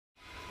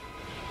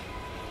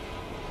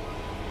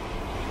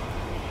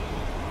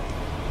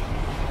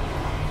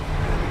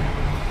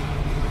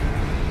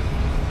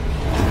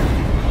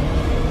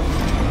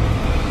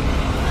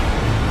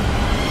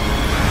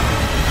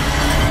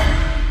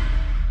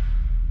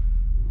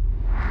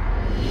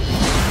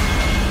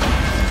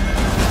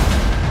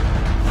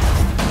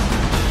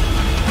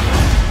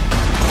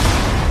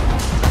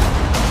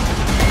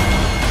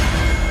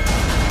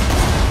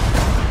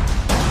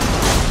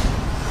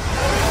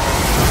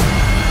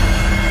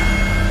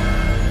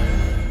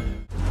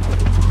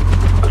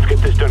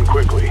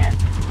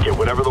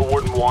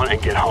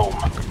home.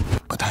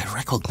 But I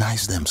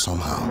recognize them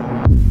somehow.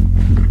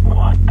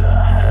 What the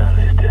hell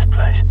is this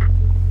place?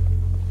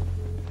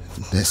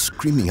 They're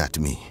screaming at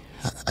me.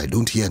 I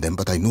don't hear them,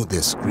 but I know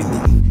they're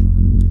screaming.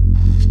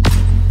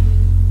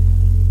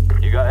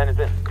 You got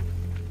anything?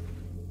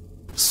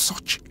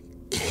 Such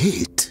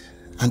hate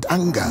and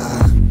anger.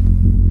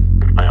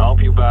 I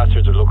hope you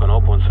bastards are looking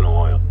up once in a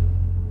while.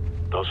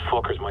 Those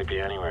fuckers might be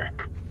anywhere.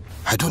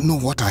 I don't know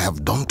what I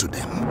have done to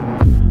them.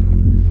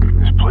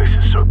 This place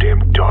is so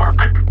damn dark.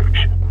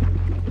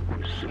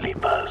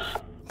 Sleepers.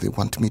 They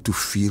want me to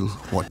feel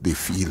what they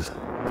feel.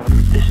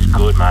 This is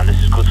good, man.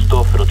 This is good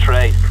stuff. It'll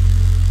trade.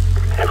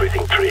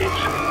 Everything trades.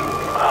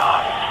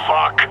 Oh,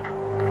 fuck.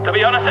 To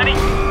be honest, any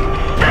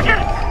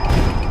second,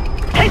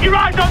 keep your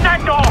eyes on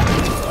that door.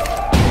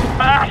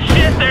 Ah,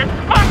 shit, there's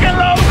fucking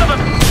loads of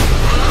them.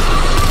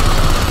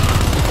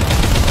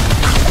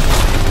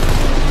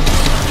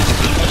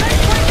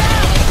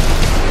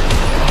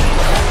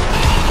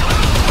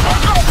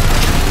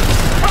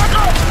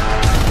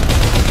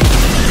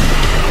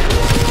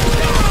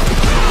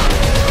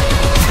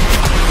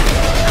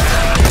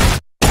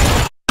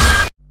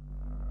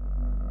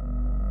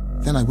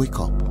 Then I wake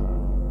up.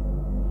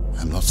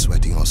 I'm not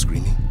sweating or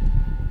screaming.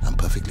 I'm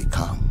perfectly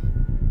calm.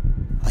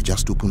 I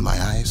just open my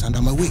eyes and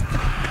I'm awake.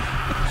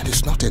 And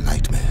it's not a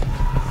nightmare.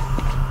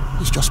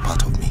 It's just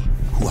part of me,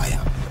 who I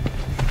am.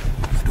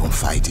 I don't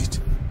fight it.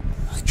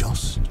 I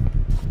just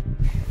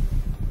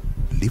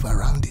live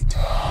around it.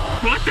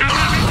 What the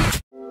hell?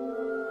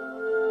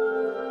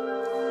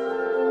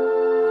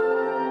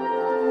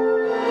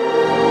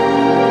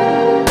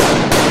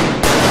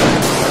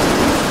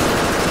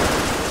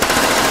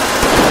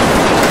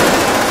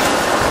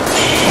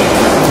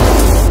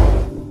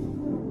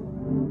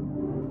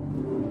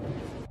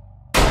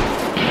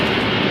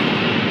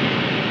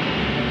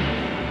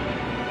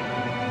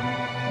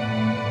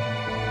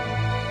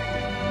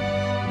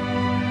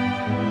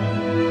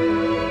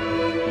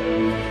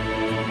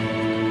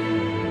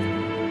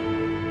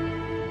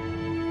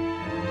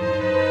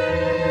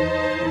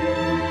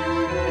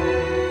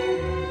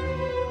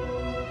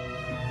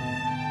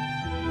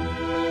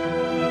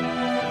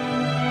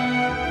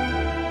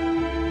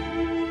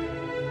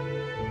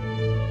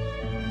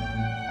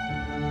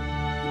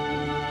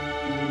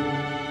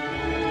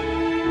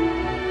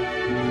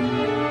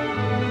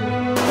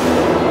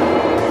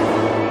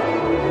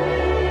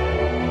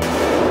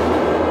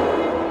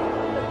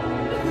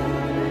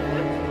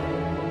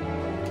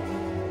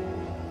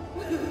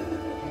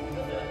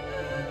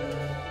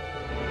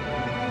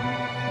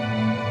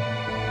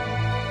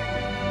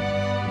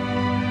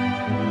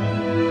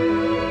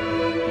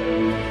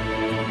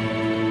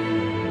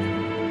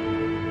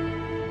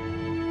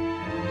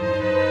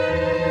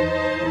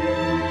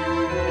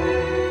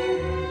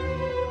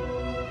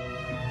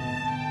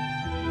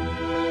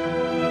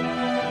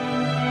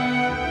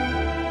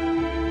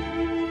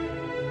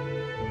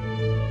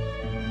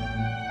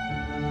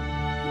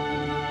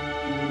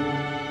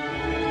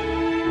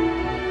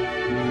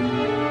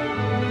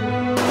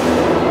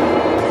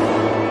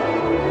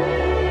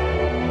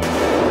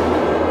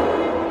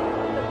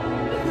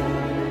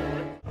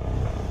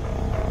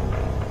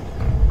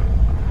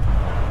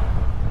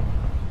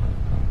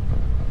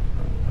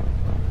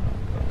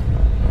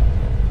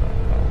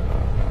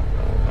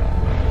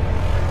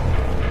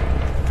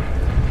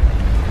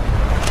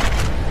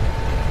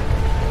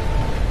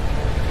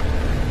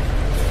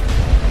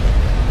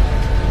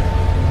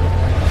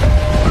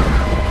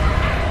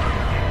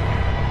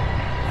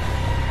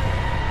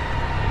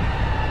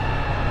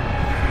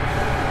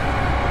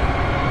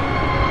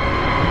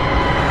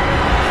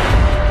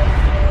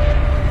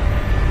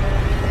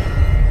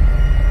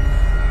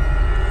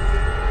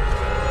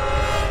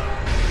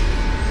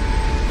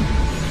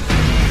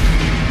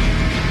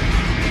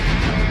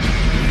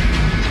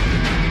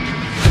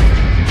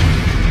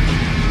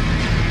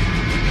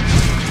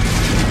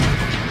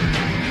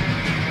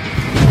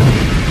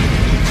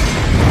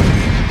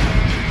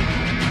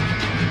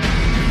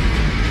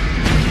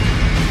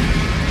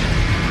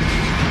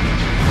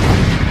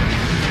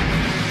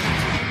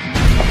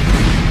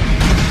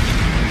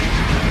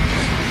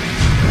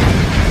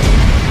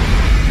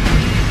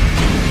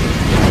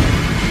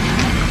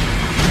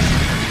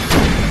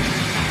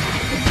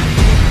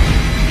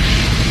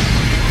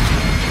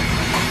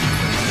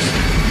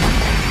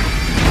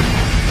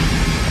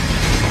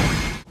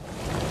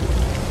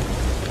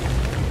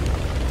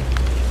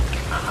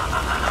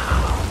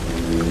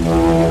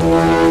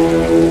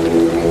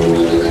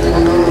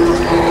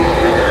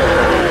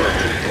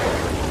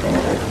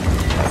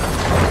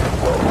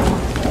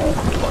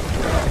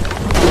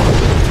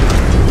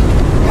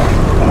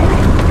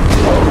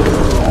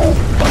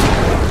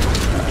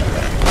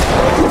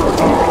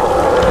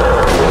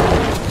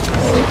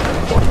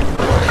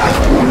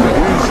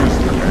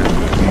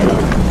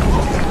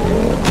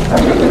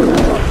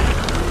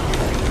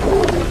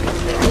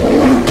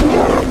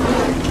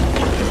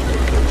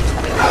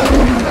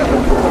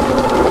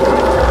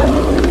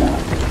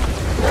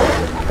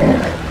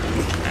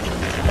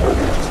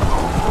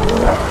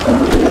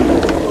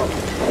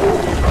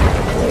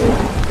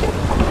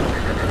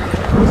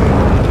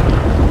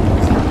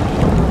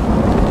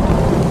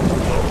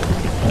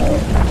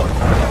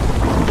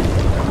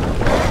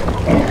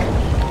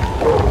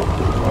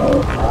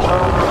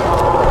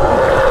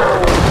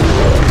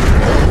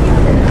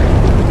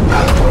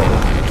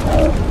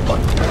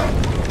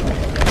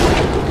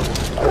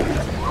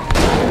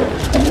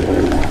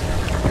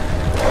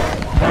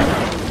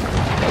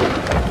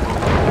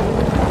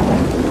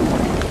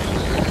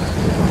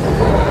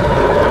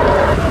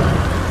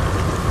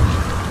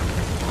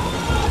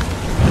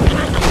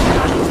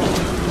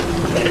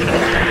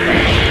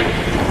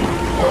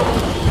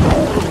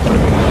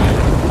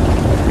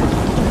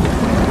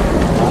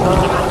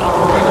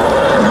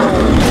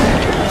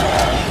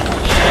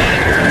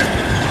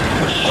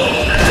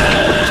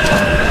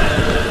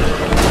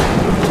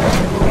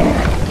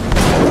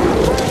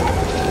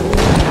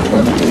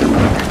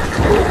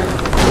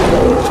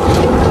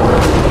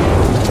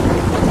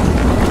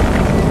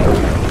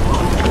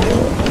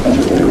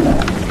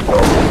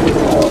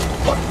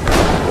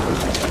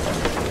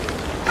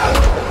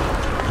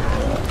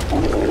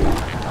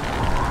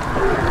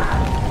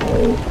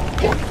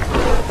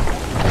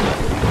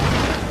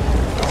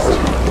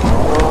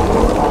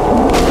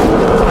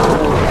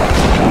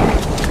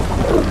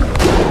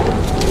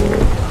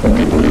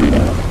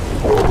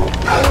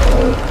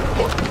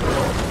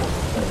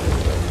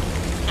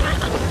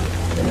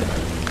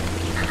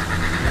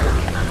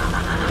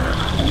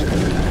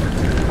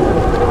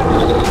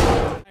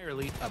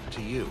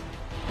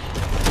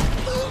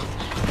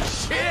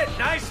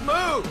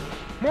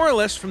 More or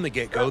less from the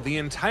get-go, the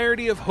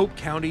entirety of Hope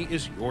County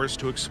is yours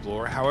to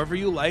explore however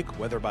you like,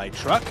 whether by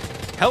truck,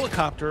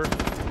 helicopter,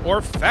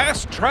 or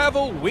fast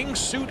travel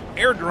wingsuit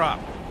airdrop.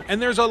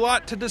 And there's a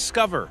lot to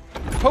discover.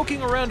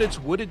 Poking around its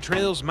wooded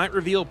trails might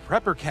reveal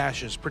prepper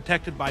caches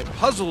protected by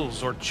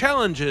puzzles or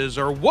challenges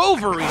or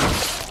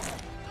wolverines.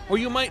 Or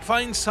you might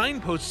find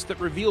signposts that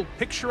reveal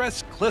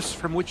picturesque cliffs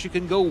from which you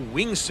can go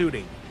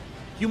wingsuiting.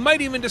 You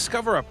might even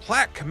discover a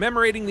plaque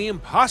commemorating the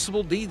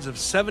impossible deeds of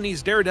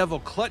 70s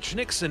daredevil Clutch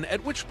Nixon,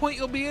 at which point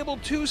you'll be able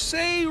to,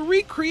 say,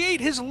 recreate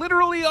his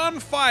literally on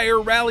fire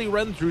rally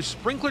run through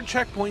sprinkler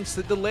checkpoints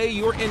that delay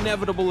your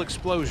inevitable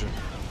explosion.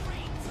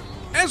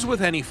 As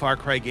with any Far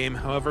Cry game,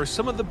 however,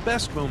 some of the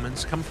best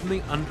moments come from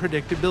the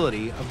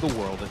unpredictability of the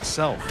world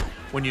itself.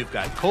 When you've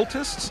got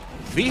cultists,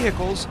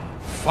 vehicles,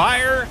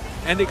 fire,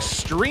 and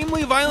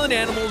extremely violent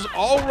animals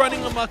all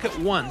running amok at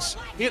once,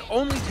 it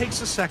only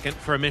takes a second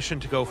for a mission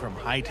to go from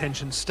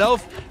high-tension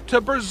stealth to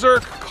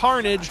berserk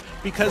carnage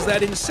because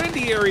that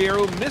incendiary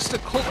arrow missed a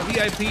cult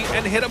VIP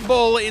and hit a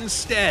bull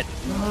instead.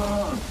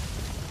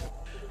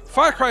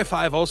 Far Cry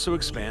 5 also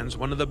expands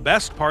one of the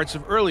best parts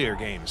of earlier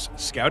games,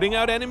 scouting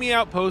out enemy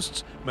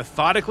outposts,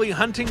 methodically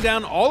hunting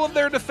down all of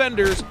their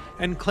defenders,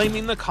 and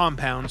claiming the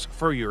compounds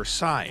for your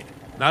side.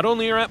 Not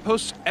only are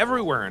outposts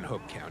everywhere in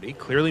Hope County,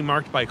 clearly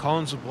marked by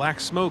columns of black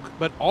smoke,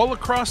 but all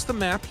across the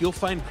map you'll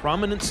find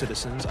prominent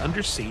citizens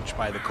under siege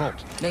by the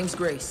cult. Name's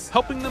Grace.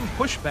 Helping them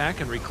push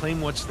back and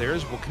reclaim what's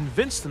theirs will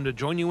convince them to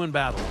join you in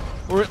battle,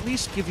 or at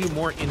least give you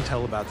more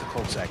intel about the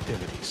cult's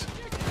activities.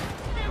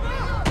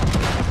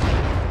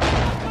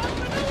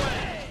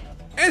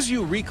 As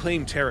you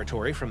reclaim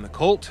territory from the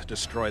cult,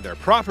 destroy their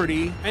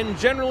property, and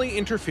generally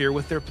interfere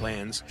with their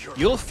plans,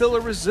 you'll fill a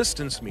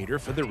resistance meter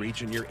for the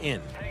region you're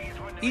in.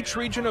 Each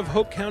region of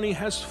Hope County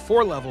has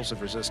 4 levels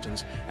of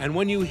resistance, and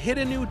when you hit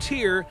a new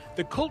tier,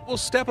 the cult will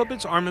step up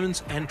its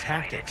armaments and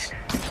tactics.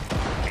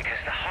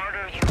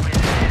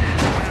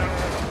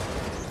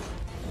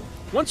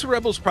 Once a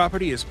rebel's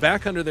property is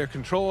back under their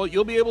control,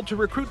 you'll be able to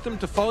recruit them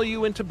to follow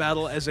you into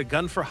battle as a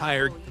gun for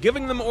hire,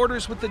 giving them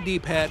orders with the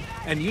D-pad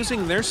and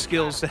using their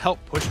skills to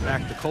help push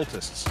back the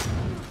cultists.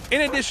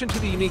 In addition to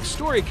the unique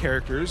story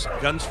characters,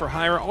 guns for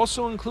hire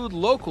also include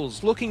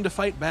locals looking to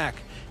fight back,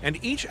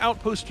 and each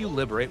outpost you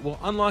liberate will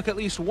unlock at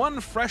least one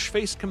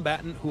fresh-faced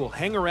combatant who will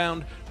hang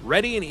around,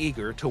 ready and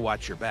eager to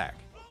watch your back.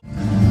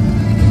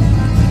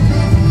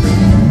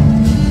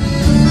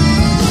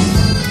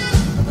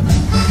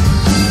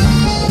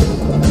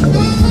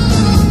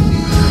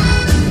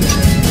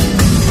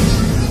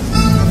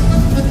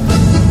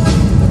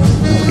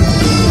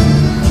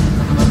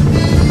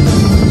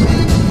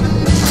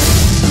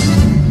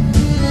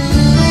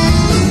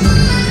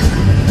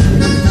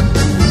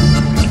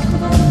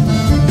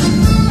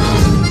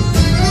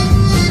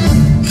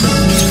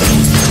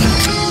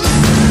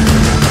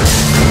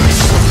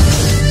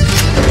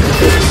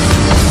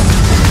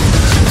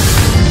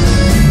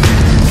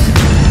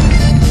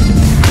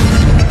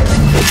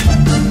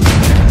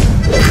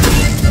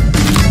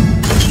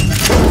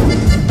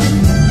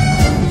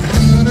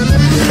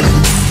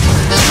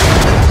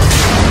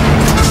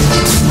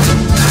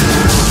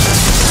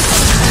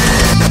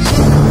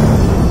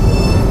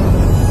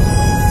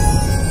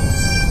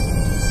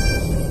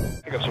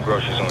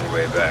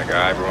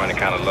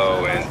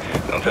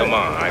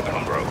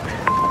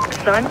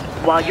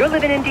 While you're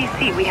living in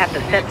D.C., we have to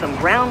set some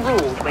ground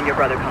rules when your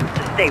brother comes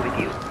to stay with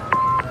you.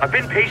 I've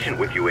been patient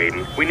with you,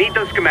 Aiden. We need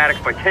those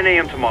schematics by 10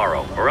 a.m.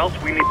 tomorrow, or else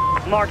we need...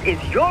 Mark, is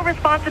your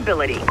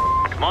responsibility.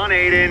 Come on,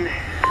 Aiden.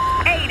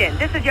 Aiden,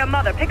 this is your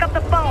mother. Pick up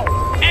the phone.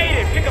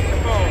 Aiden, pick up the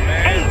phone,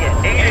 man.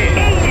 Aiden. Aiden.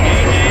 Aiden.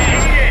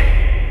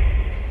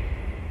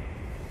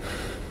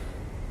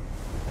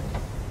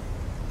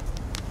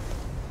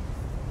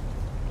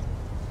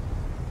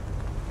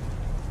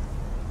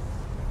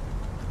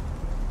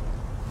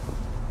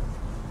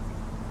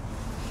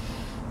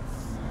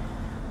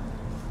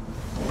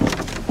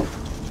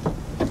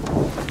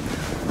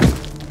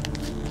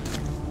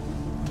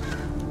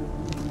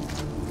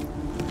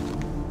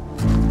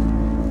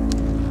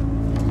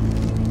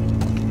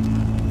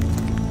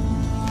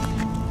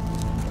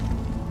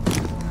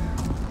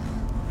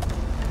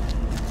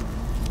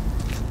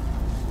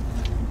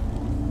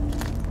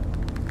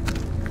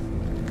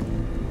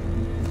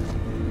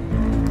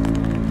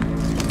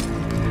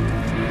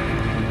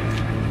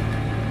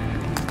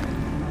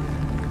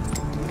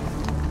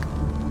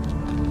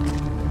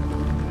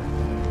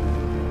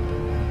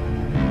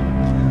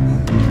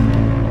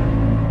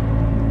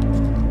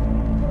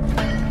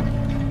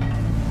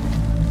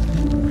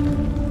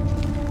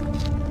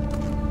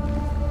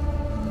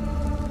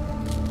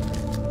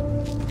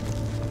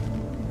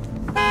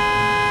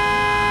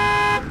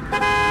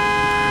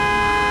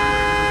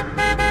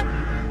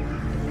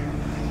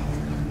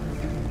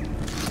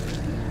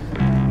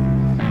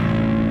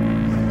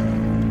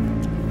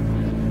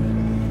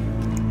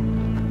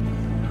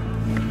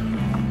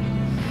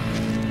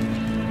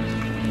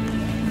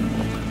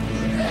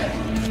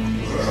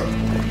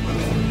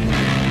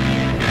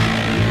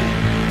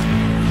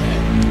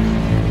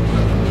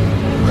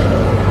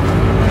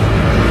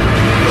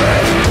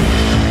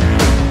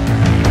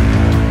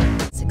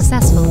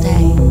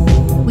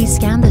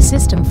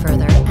 system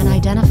further and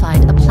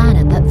identified a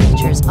planet that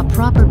features a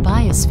proper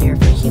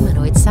biosphere for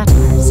humanoid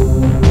settlers.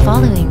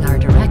 Following our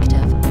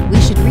directive,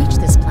 we should reach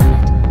this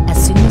planet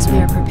as soon as we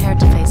are prepared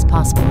to face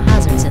possible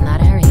hazards in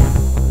that area.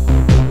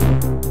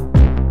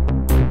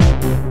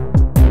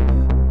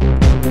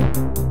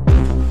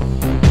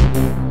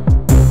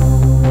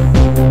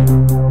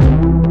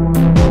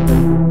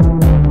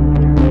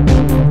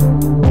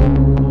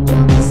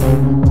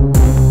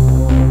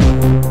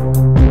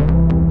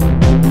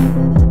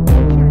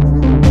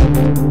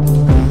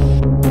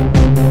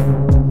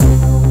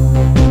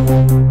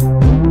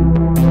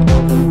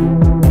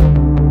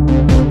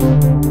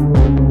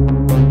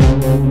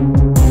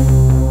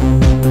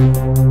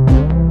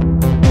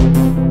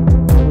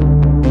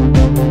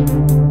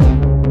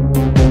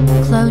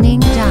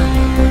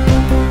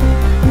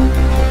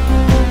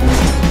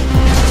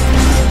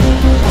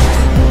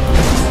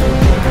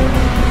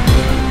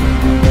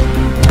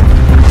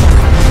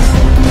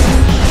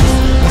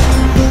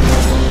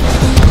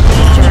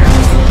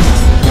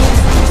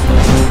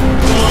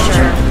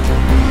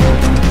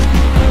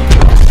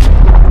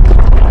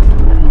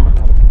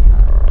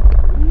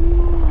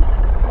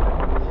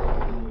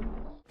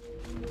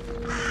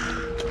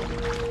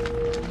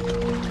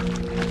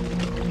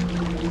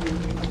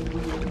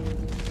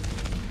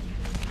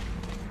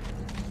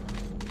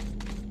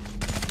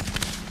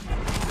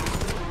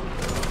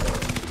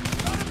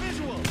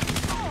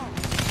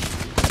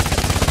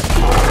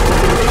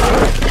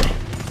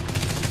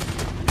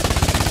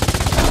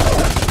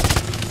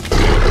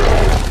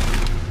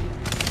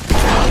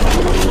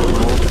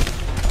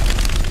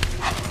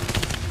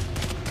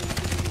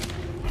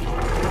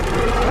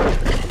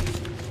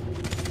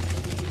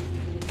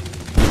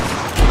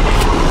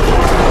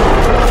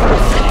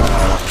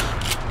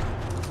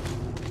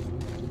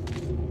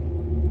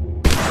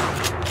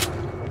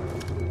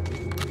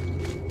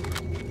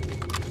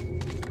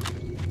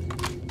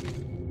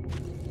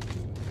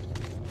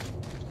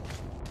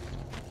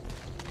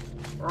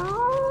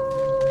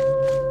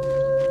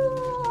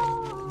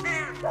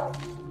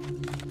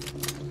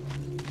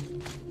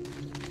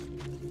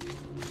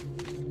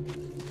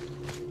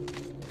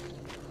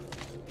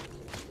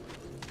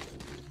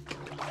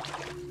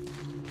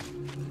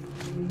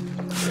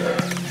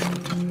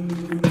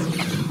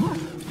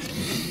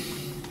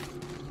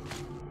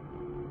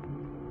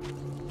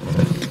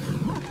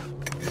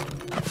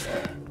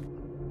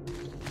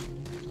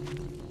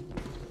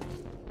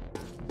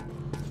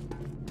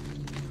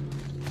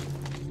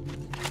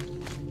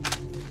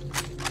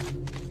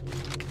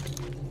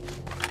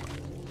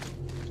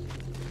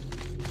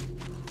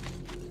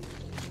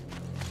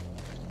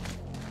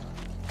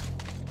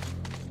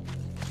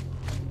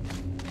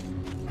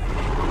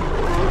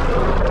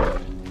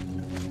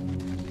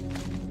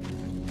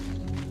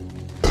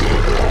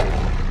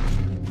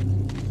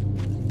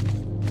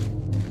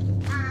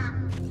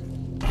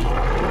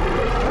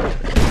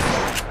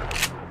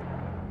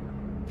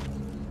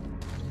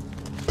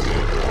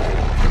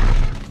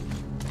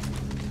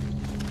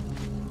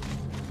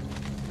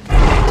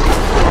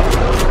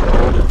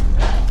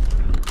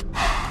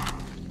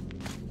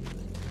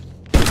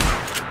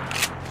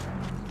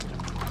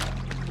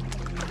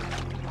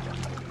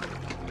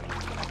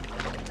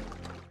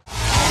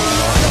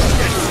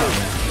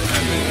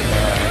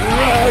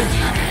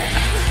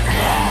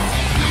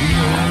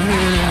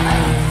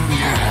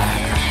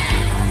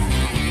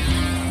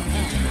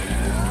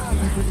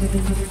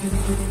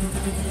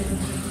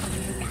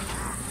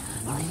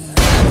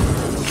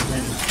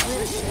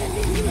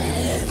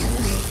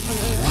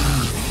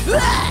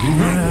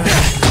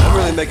 I'm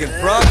really making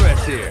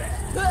progress here.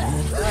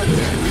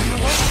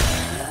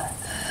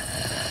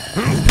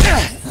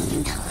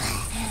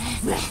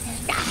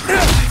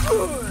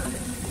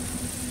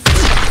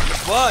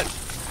 Fun.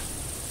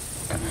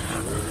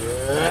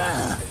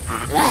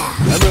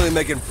 I'm really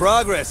making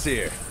progress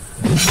here.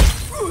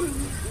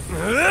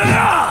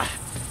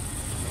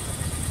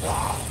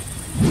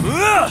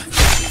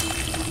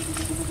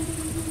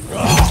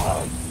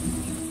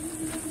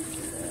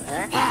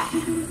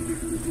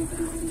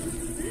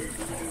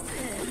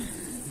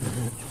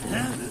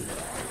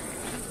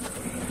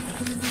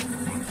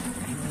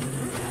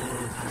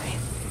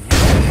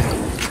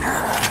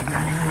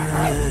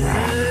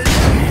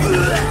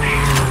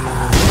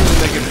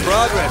 Making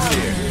progress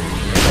here.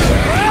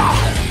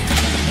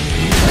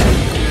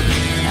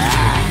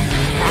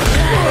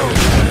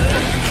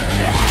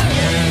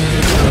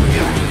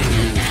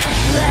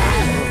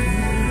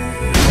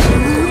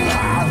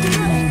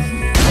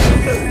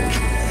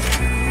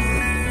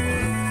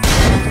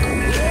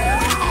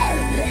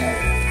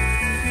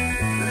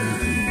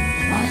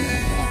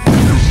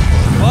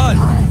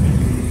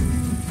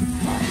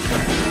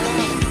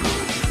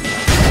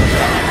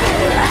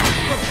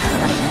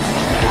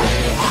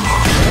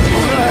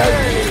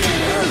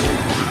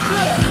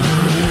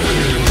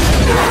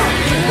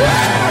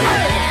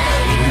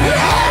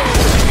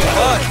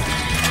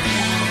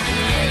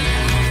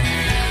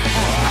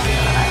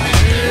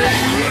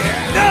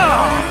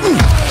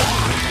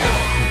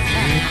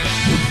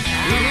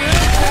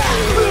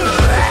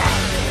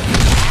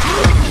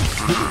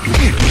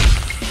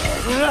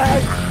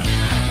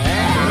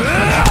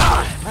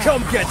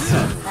 Come get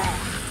some!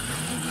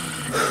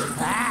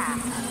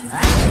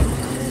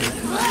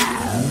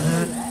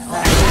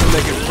 We're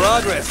making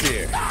progress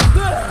here.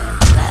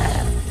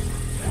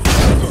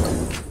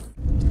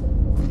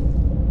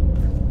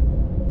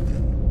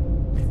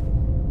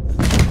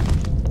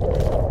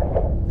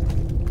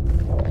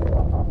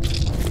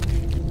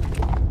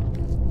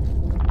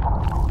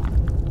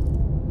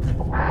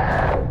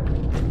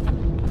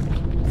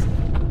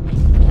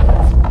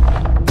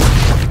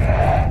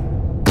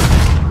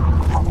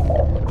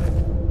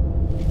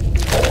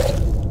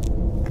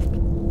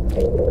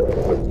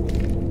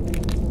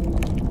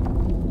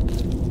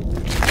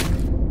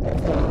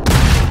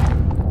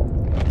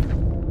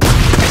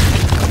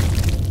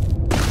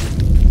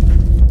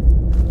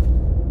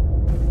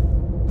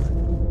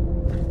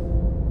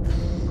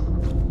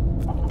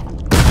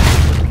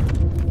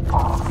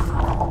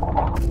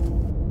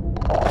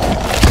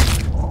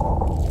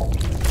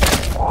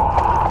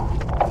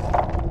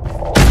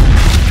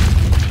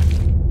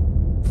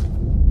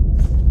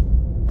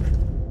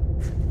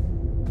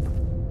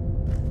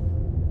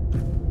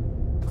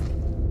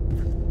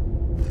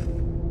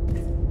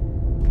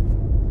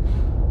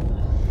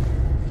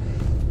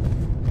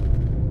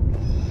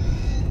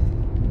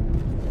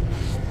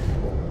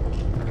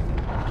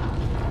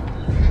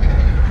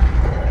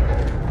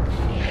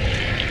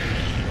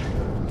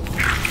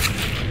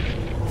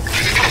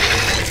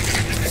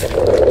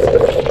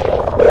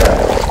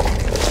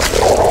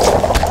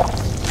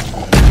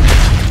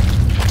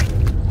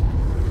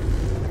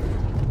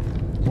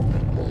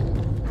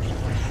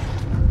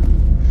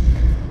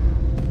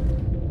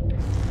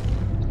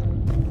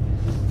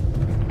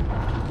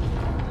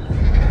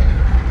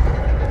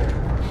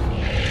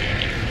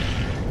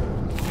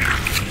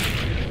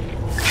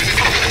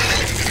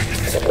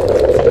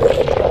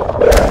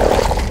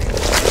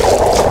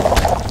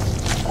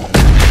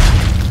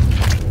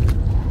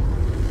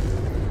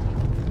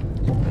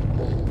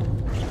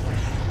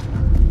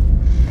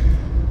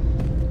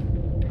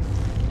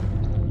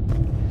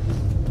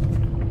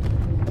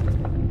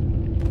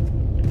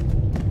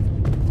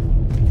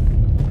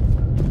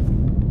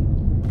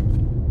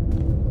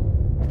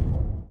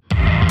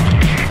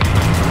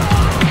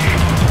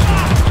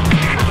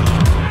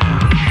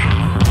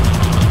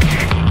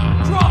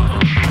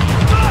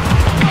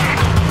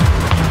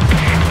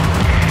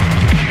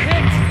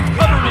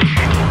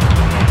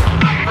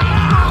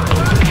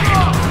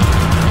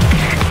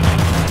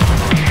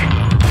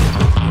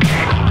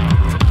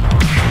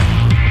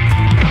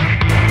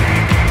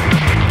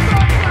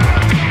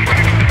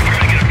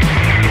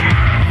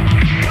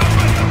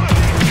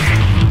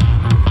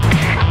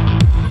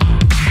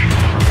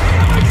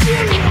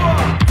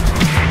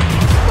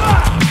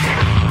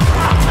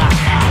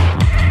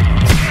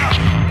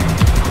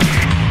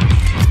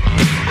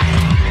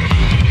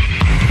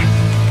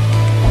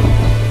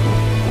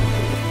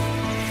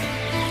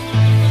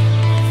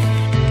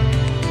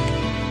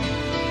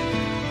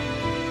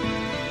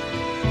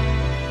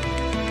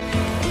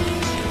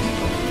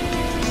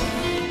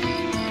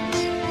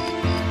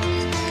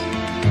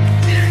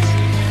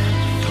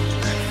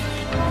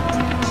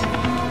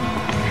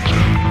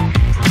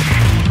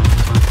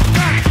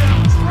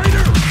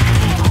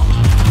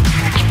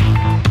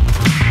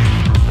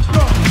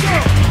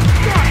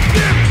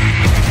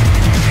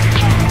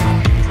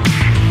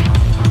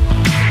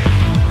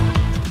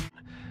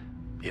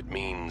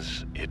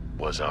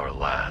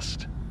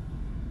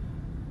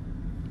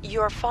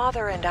 Your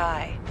father and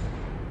I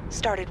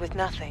started with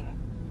nothing.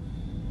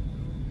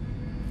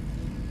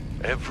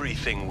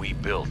 Everything we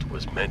built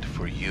was meant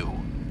for you.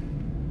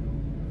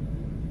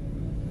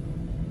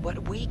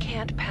 What we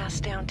can't pass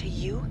down to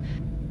you,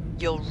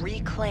 you'll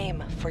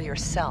reclaim for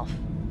yourself.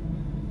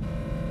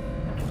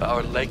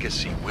 Our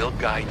legacy will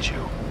guide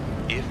you,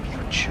 if you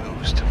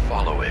choose to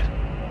follow it.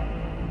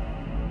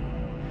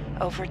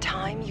 Over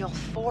time, you'll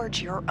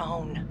forge your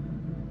own.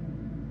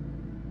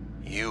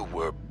 You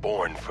were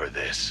born for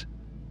this.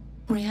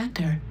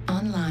 Reactor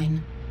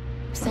online.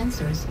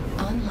 Sensors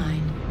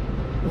online.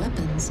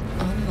 Weapons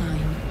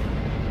online.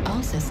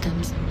 All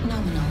systems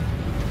nominal.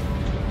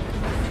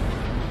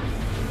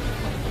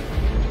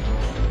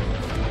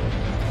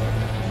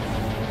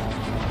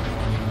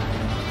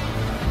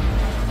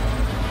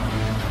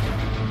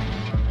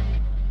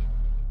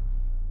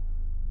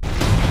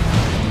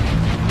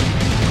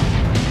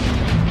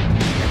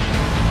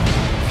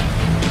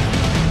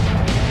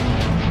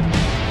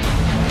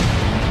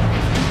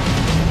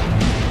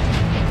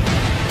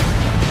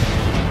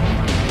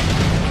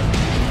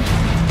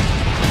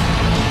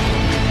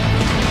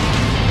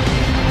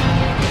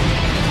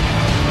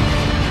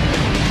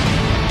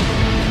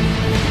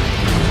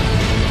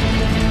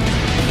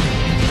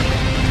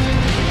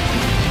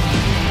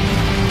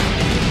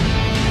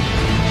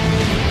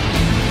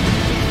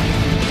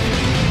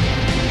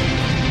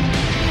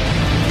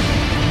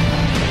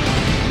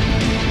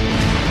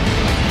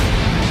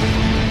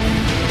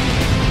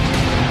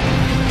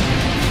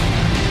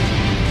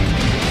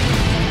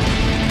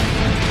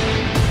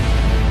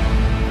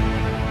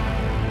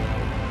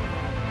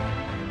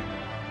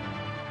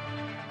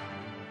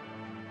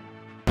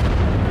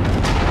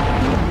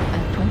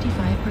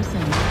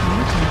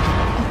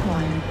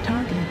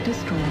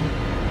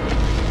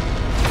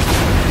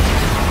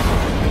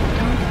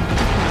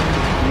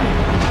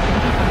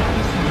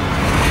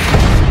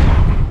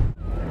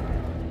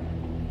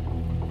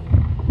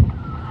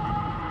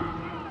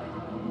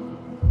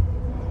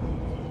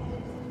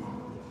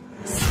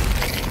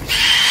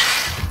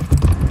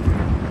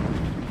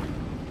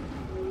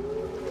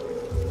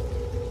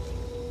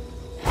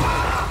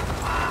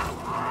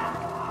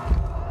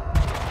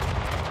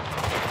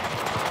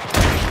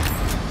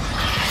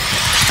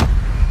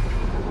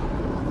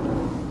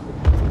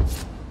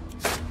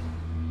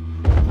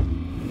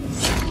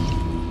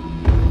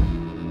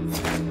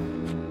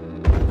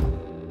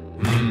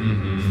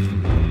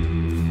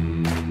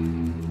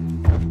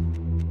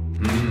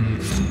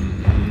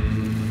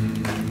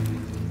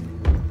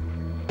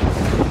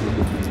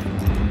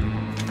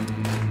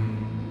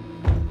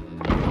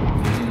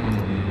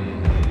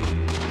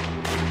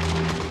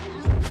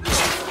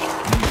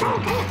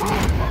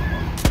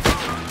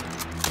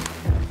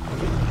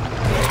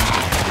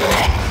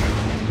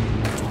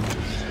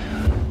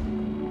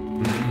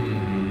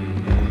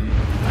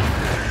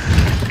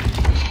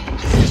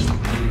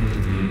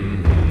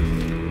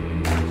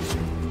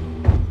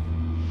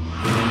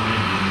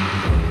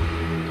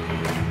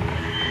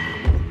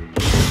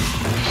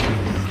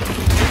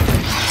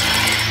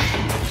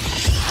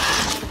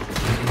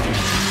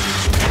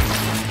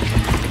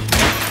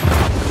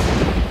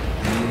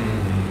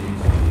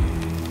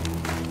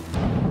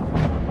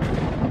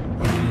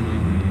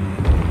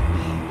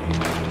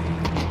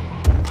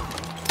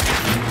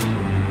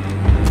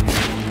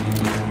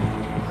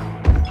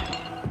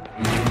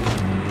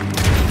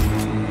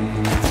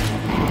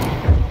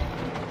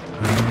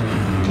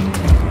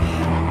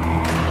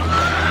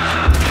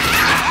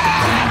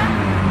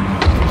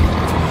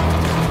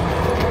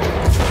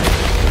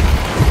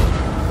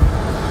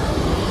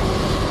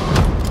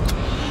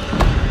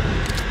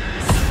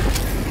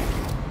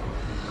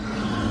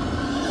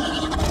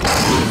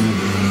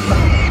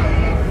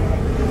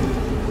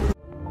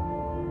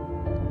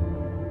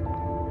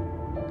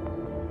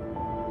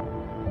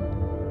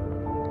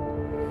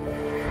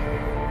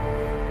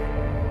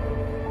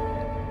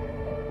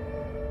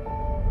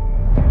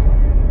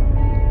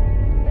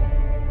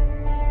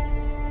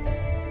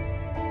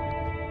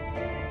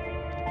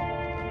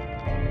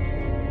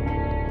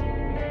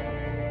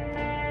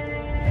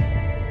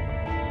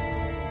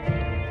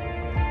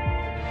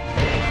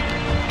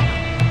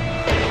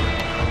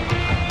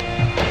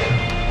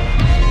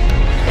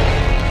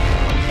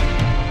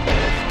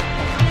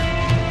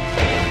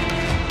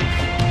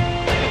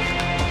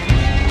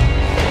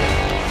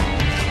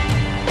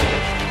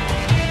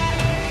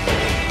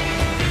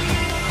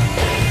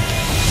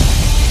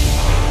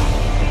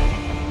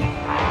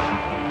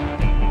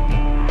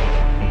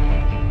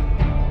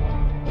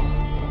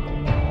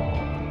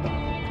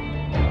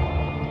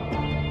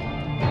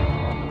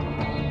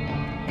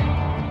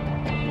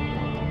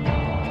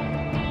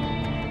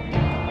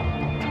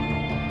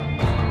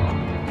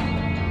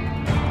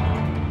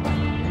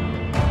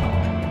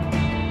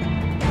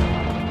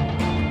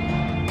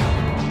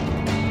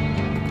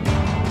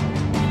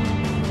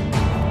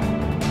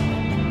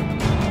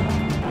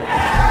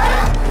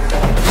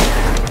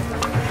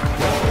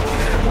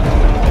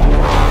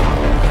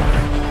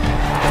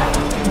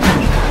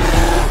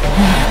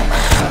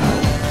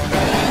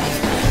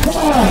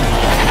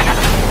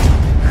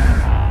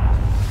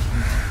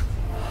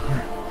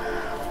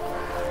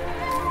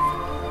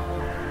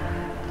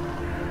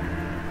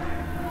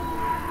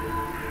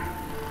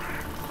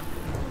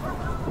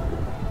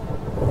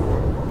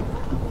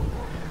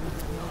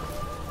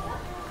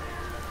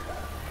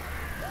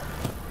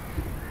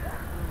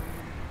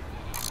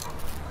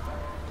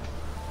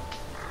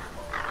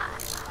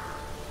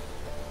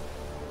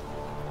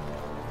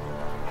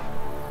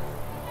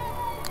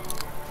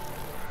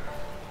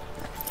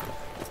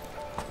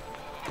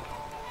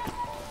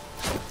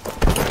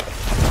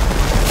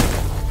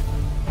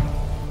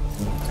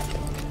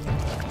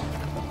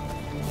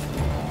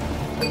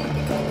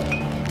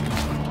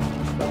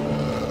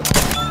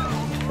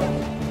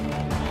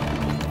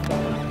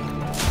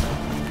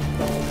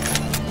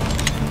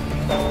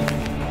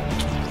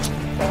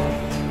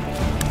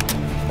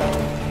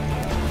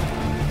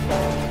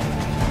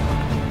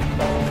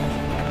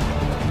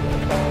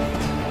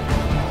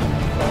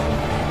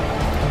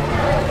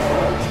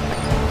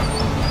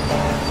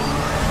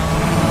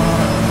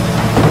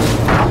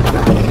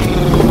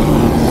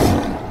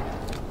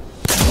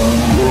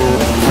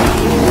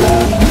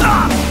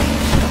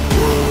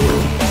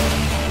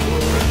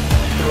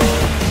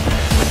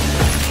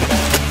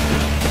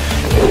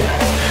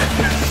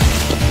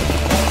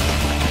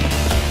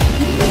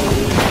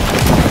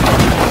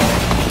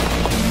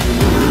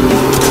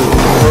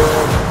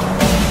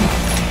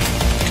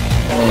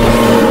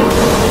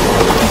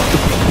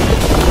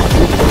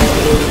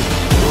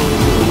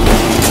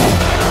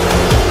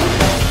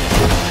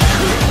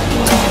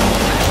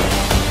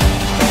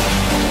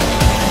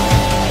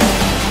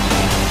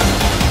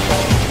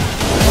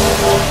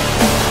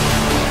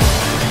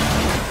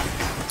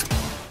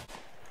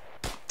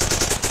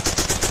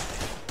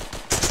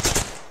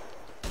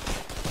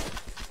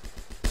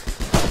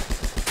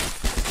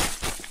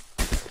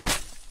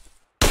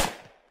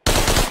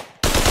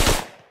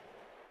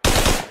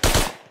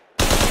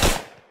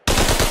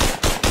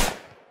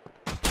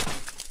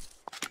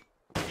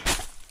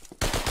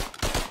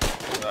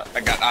 I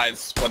got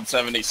eyes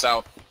 170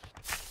 south.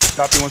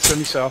 Copy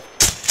 170 south.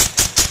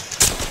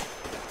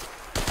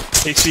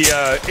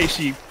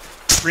 AC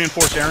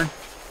reinforced Aaron.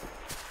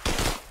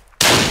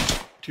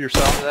 To your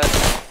south.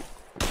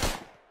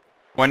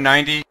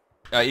 190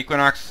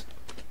 Equinox.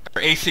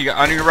 Or AC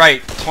on your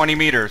right, 20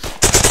 meters.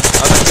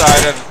 Other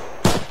side of.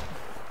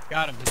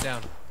 Got him. He's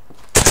down.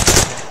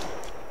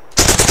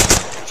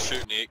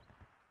 Shoot, Nick.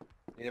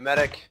 Need a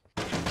medic.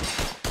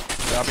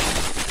 Copy.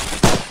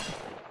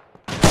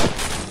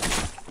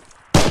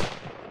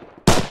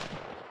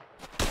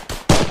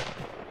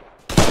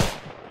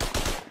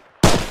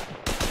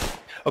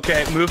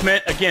 Okay,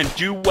 movement again.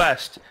 Due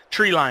west,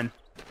 tree line.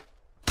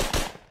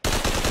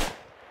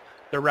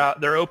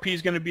 Their OP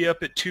is going to be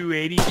up at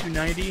 280,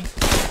 290.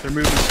 They're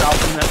moving south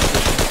from that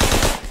position.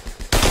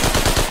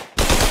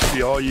 Should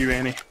be all you,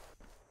 Annie.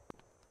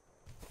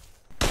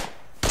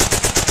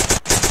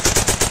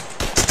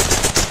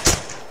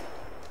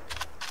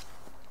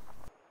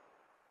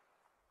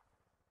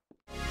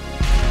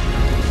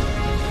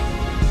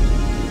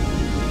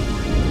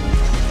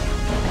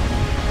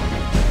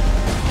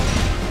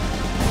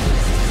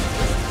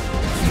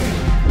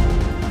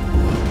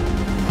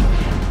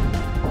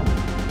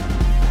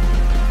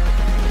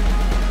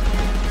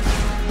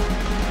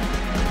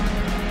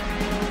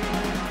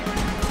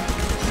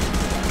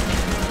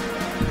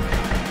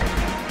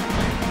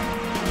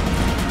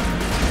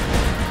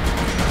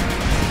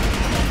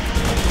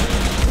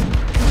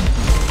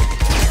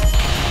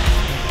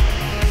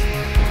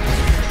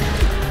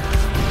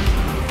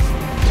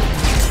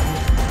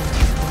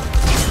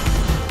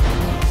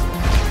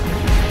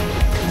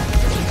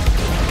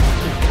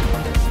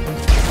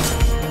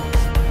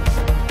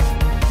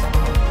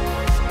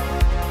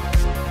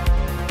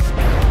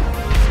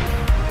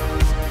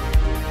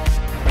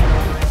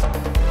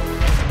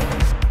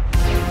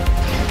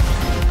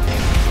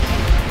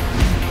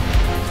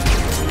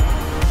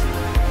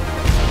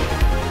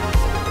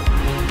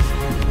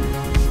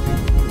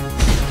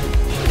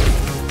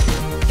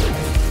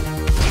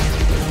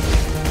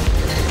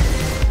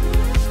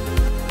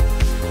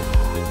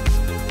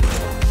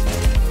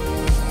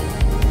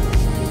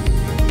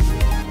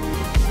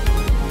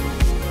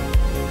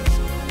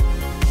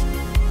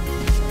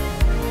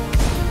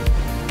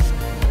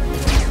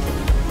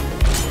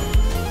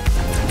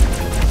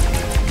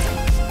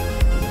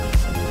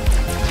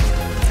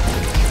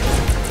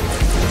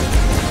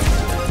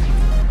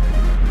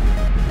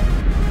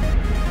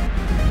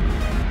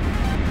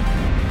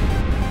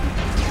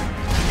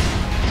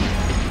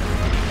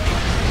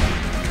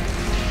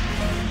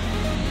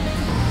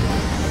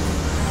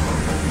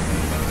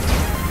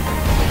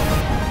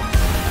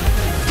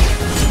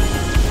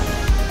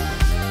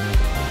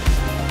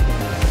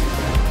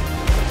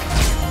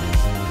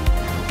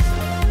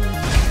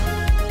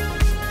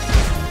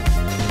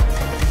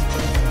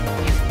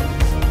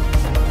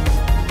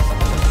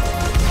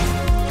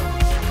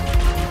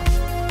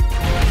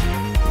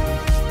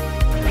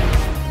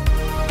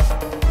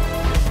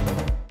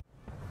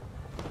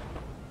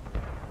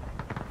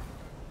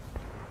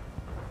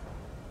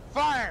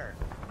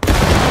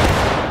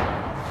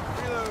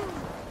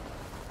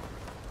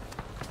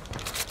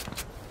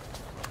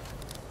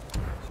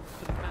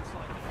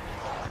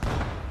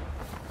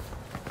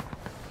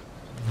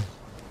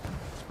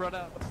 Spread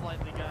out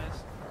slightly, guys.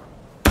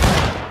 We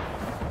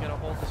gotta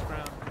hold this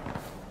ground.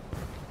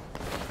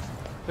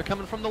 They're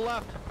coming from the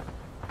left.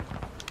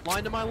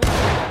 Line to my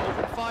left.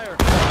 Open fire.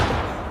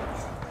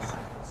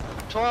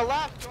 To our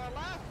left. To our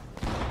left.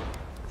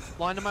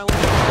 Line to my left.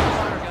 Open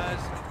fire, guys.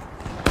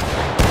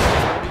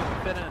 Maybe you can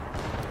fit in.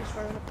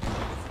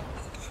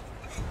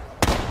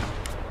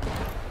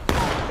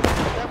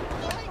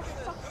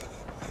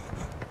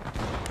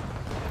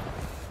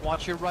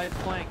 Watch your right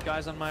flank,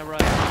 guys on my right.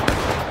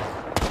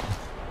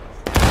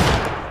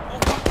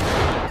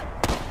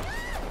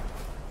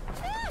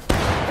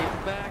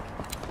 Back.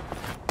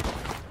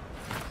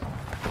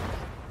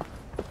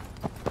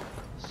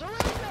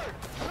 Surrender!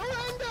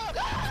 Surrender!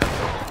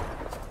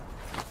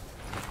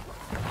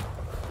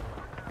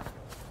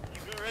 You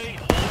get ready.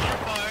 Hold your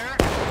fire.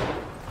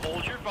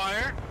 Hold your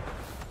fire.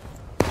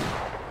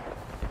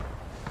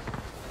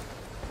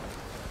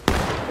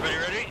 Everybody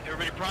ready?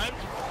 Everybody primed?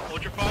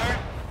 Hold your fire.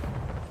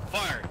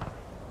 Fire.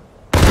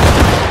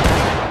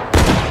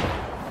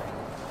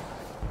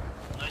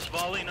 Nice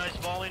volley, nice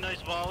volley,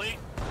 nice volley.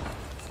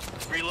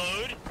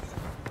 Reload.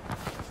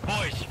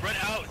 Boys, spread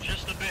out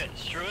just a bit.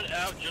 Spread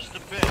out just a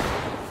bit.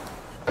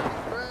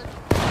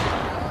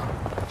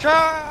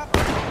 Chop!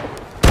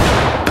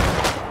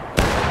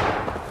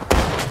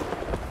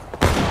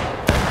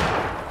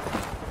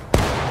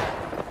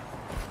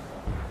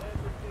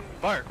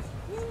 Fire.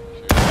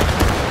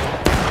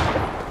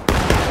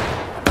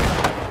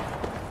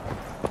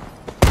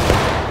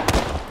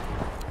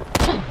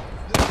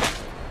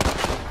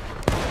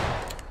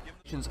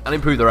 And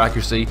improve their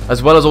accuracy,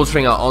 as well as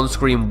altering our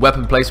on-screen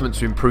weapon placement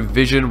to improve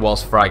vision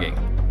whilst fragging.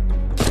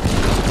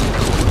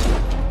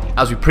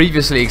 As we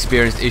previously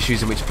experienced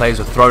issues in which players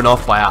were thrown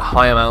off by our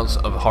high amounts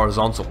of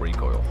horizontal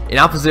recoil, In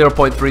Alpha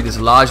 0.3 this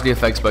largely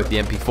affects both the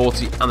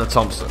MP40 and the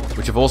Thompson,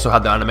 which have also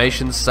had their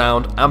animations,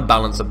 sound and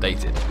balance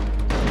updated.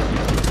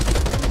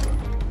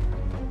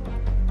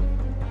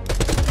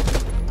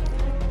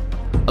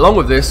 Along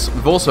with this,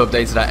 we've also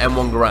updated our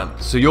M1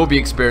 Garand, so you'll be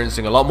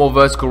experiencing a lot more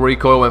vertical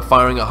recoil when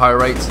firing at high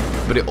rates,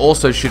 but it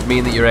also should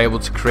mean that you're able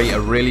to create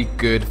a really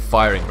good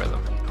firing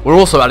rhythm. We're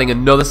also adding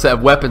another set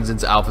of weapons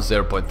into Alpha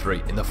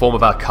 0.3 in the form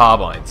of our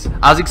carbines.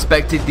 As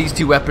expected, these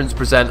two weapons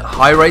present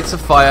high rates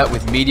of fire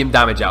with medium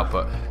damage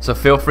output, so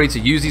feel free to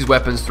use these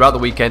weapons throughout the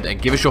weekend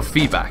and give us your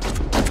feedback.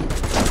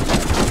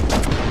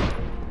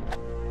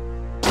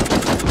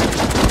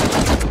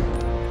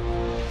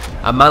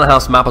 Our Manor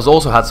House map has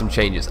also had some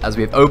changes, as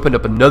we have opened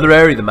up another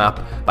area of the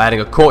map by adding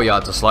a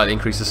courtyard to slightly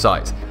increase the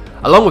size.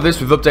 Along with this,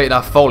 we've updated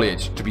our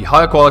foliage to be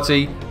higher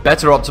quality,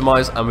 better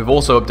optimized, and we've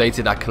also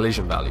updated our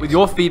collision value. With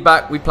your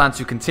feedback, we plan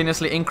to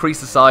continuously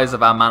increase the size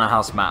of our Manor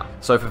House map.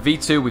 So for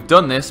V2, we've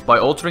done this by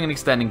altering and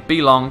extending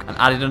B-Long and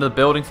added another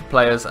building for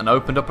players and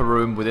opened up a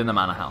room within the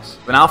Manor House.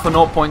 In Alpha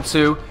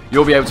 0.2,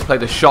 you'll be able to play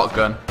the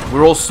shotgun.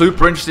 We're all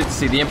super interested to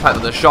see the impact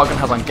that the shotgun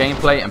has on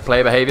gameplay and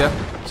player behavior,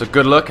 so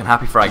good luck and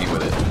happy fragging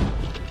with it.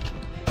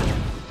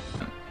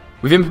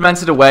 We've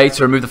implemented a way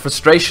to remove the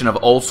frustration of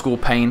old school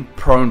pain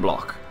prone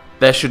block.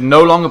 There should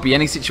no longer be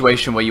any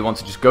situation where you want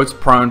to just go to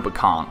prone but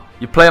can't.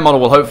 Your player model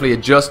will hopefully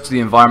adjust to the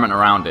environment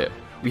around it.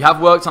 We have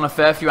worked on a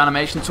fair few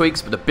animation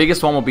tweaks, but the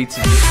biggest one will be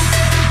to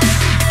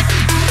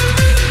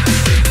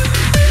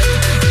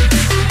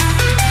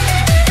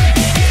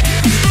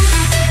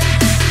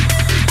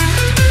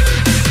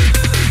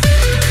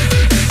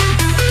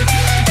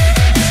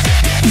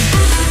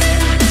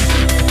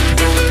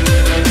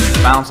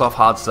bounce off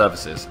hard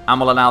surfaces, and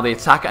will allow the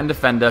attacker and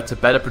defender to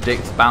better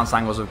predict bounce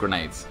angles of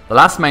grenades. The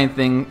last main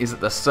thing is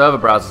that the server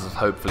browsers have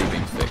hopefully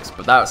been fixed,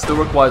 but that still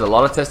requires a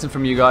lot of testing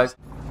from you guys.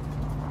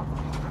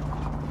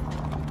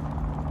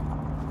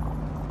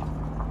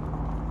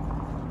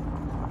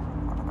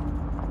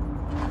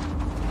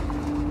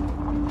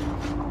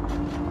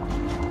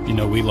 You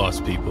know, we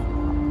lost people.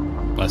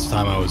 Last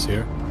time I was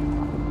here,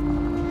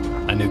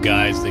 I knew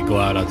guys, they go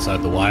out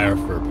outside the wire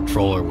for a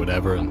patrol or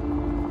whatever, and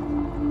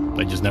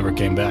they just never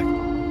came back.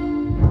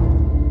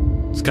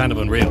 It's kind of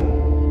unreal.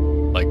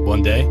 Like,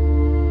 one day,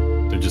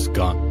 they're just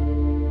gone.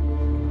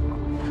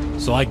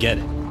 So I get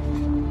it.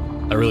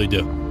 I really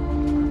do.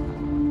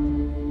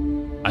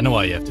 I know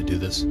why you have to do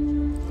this.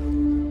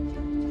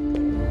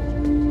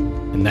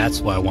 And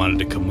that's why I wanted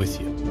to come with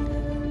you.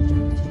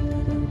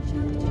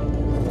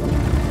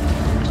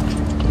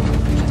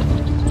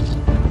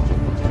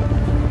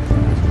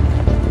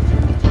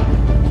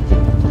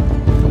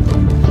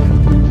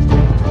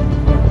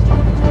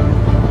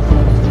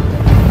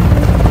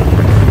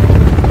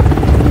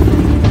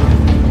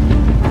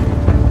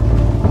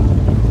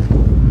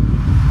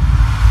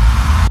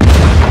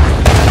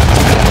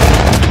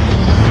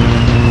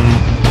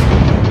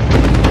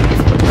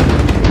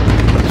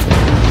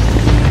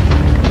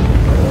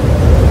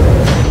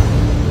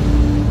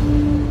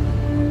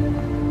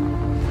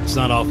 It's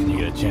not often you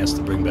get a chance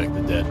to bring back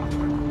the dead.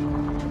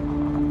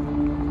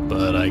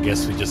 But I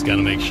guess we just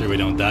gotta make sure we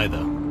don't die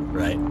though,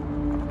 right?